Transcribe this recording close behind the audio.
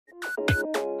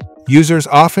Users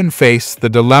often face the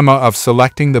dilemma of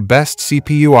selecting the best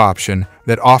CPU option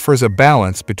that offers a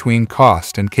balance between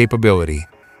cost and capability.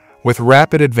 With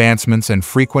rapid advancements and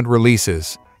frequent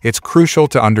releases, it's crucial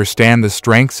to understand the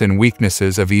strengths and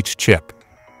weaknesses of each chip.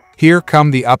 Here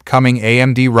come the upcoming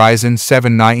AMD Ryzen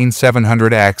 7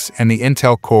 9700X and the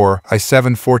Intel Core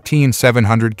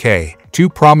i7-14700K, two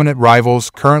prominent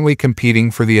rivals currently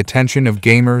competing for the attention of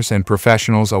gamers and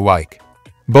professionals alike.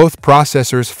 Both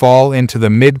processors fall into the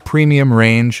mid-premium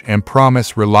range and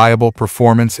promise reliable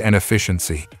performance and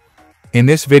efficiency. In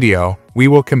this video, we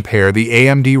will compare the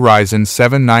AMD Ryzen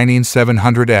 7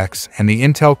 9700X and the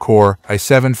Intel Core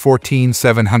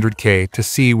i7-14700K to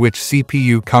see which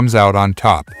CPU comes out on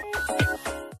top.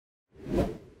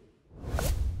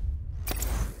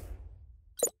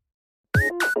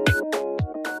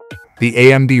 The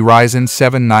AMD Ryzen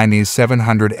 7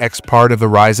 9700X, part of the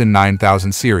Ryzen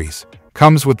 9000 series,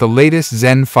 comes with the latest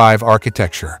Zen 5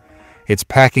 architecture. It's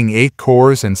packing 8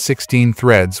 cores and 16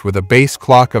 threads with a base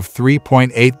clock of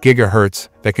 3.8 GHz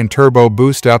that can turbo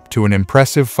boost up to an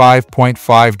impressive 5.5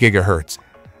 GHz.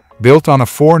 Built on a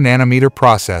 4nm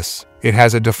process, it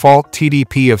has a default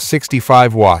TDP of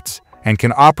 65 watts and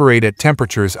can operate at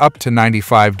temperatures up to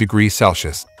 95 degrees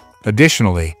Celsius.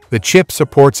 Additionally, the chip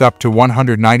supports up to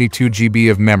 192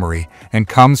 GB of memory and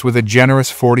comes with a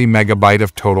generous 40 MB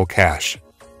of total cache.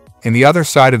 In the other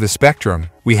side of the spectrum,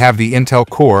 we have the Intel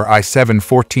Core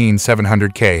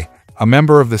i7-14700K, a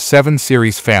member of the 7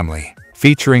 series family,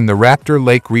 featuring the Raptor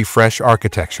Lake refresh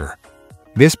architecture.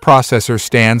 This processor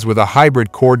stands with a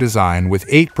hybrid core design with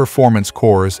 8 performance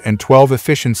cores and 12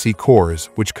 efficiency cores,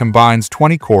 which combines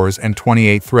 20 cores and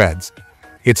 28 threads.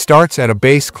 It starts at a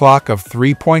base clock of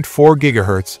 3.4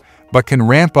 GHz, but can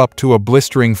ramp up to a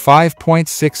blistering 5.6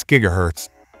 GHz.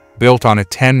 Built on a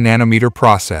 10nm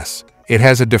process, it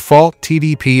has a default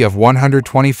TDP of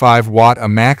 125 watt, a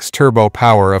max turbo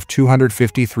power of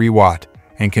 253 watt,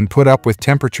 and can put up with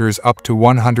temperatures up to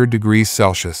 100 degrees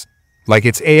Celsius. Like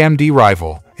its AMD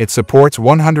rival, it supports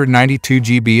 192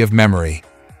 GB of memory.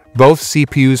 Both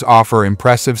CPUs offer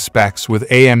impressive specs, with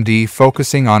AMD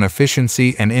focusing on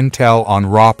efficiency and Intel on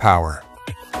raw power.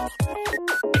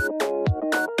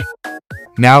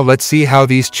 Now let's see how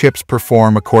these chips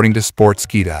perform according to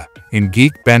Sportskeeda. In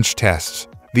Geekbench tests,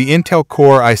 the Intel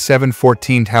Core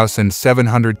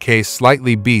i7-14700K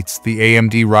slightly beats the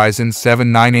AMD Ryzen 7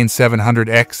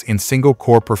 9700X in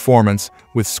single-core performance,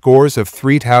 with scores of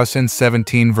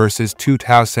 3017 versus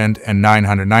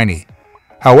 2990.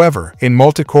 However, in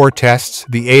multi-core tests,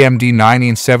 the AMD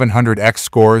 9700X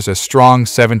scores a strong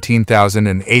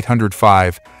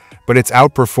 17805, but it's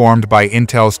outperformed by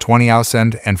Intel's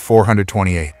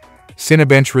 20428.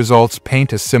 Cinebench results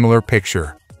paint a similar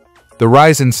picture. The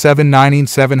Ryzen 7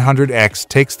 9700X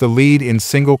takes the lead in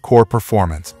single-core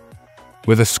performance,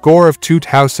 with a score of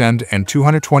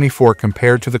 2224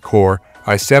 compared to the Core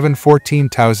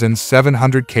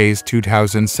i7-14700K's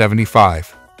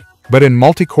 2075. But in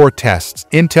multi-core tests,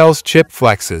 Intel's chip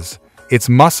flexes its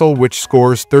muscle, which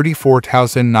scores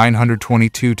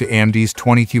 34922 to AMD's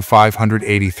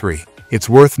 22583. It's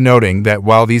worth noting that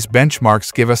while these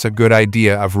benchmarks give us a good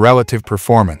idea of relative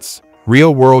performance,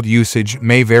 real-world usage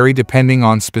may vary depending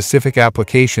on specific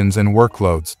applications and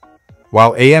workloads.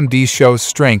 While AMD shows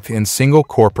strength in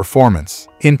single-core performance,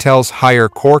 Intel's higher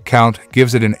core count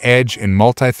gives it an edge in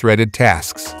multi-threaded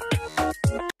tasks.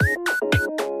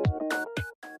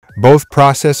 Both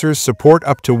processors support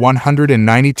up to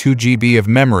 192 GB of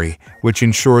memory, which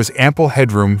ensures ample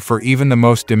headroom for even the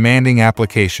most demanding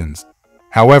applications.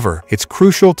 However, it's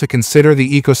crucial to consider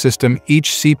the ecosystem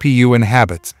each CPU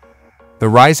inhabits. The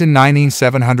Ryzen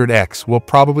 9700X will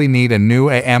probably need a new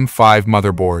AM5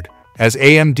 motherboard, as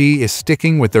AMD is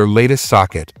sticking with their latest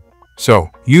socket. So,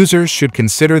 users should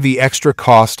consider the extra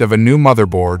cost of a new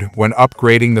motherboard when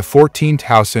upgrading the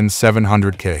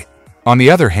 14700K. On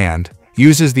the other hand,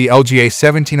 uses the LGA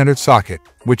 1700 socket,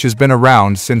 which has been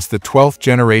around since the 12th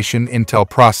generation Intel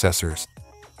processors.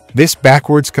 This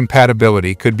backwards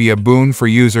compatibility could be a boon for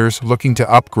users looking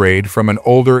to upgrade from an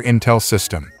older Intel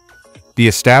system. The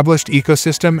established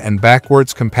ecosystem and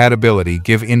backwards compatibility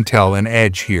give Intel an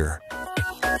edge here.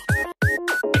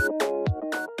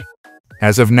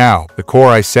 As of now, the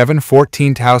Core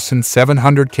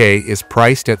i7-14700K is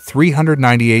priced at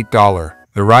 $398.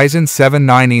 The Ryzen 7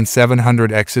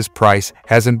 9700X's price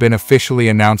hasn't been officially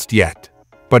announced yet,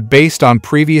 but based on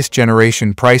previous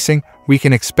generation pricing, we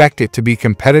can expect it to be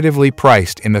competitively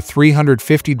priced in the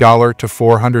 $350 to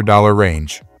 $400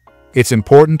 range. It's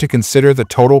important to consider the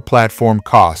total platform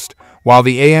cost. While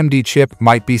the AMD chip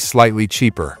might be slightly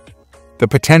cheaper, the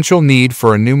potential need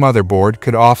for a new motherboard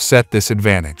could offset this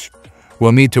advantage.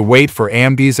 We'll need to wait for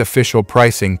AMD's official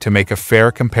pricing to make a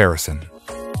fair comparison.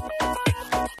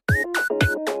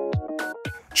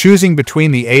 Choosing between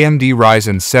the AMD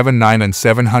Ryzen 7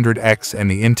 9700X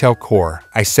and the Intel Core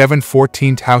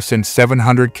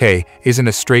i7-14700K isn't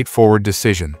a straightforward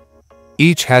decision.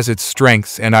 Each has its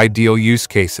strengths and ideal use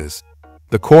cases.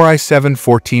 The Core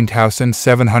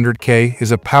i7-14700K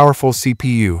is a powerful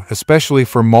CPU, especially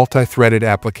for multi-threaded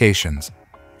applications.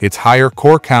 Its higher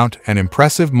core count and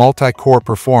impressive multi-core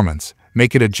performance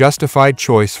make it a justified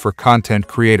choice for content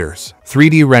creators,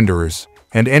 3D renderers,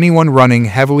 and anyone running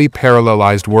heavily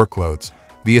parallelized workloads.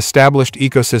 The established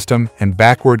ecosystem and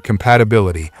backward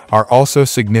compatibility are also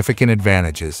significant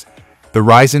advantages. The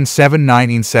Ryzen 7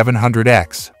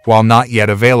 9700X, while not yet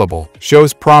available,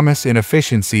 shows promise in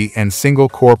efficiency and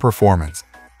single-core performance.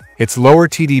 Its lower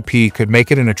TDP could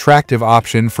make it an attractive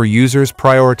option for users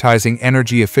prioritizing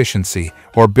energy efficiency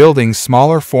or building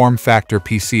smaller form factor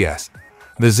PCs.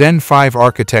 The Zen 5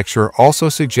 architecture also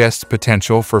suggests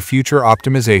potential for future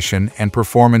optimization and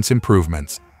performance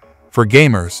improvements. For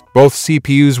gamers, both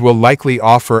CPUs will likely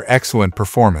offer excellent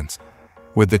performance,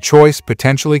 with the choice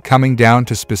potentially coming down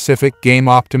to specific game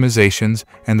optimizations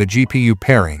and the GPU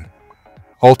pairing.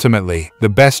 Ultimately, the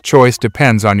best choice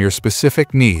depends on your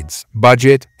specific needs,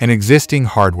 budget, and existing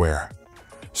hardware.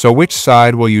 So which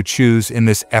side will you choose in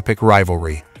this epic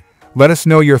rivalry? Let us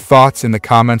know your thoughts in the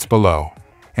comments below.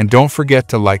 And don't forget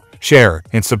to like, share,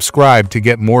 and subscribe to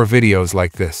get more videos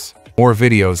like this.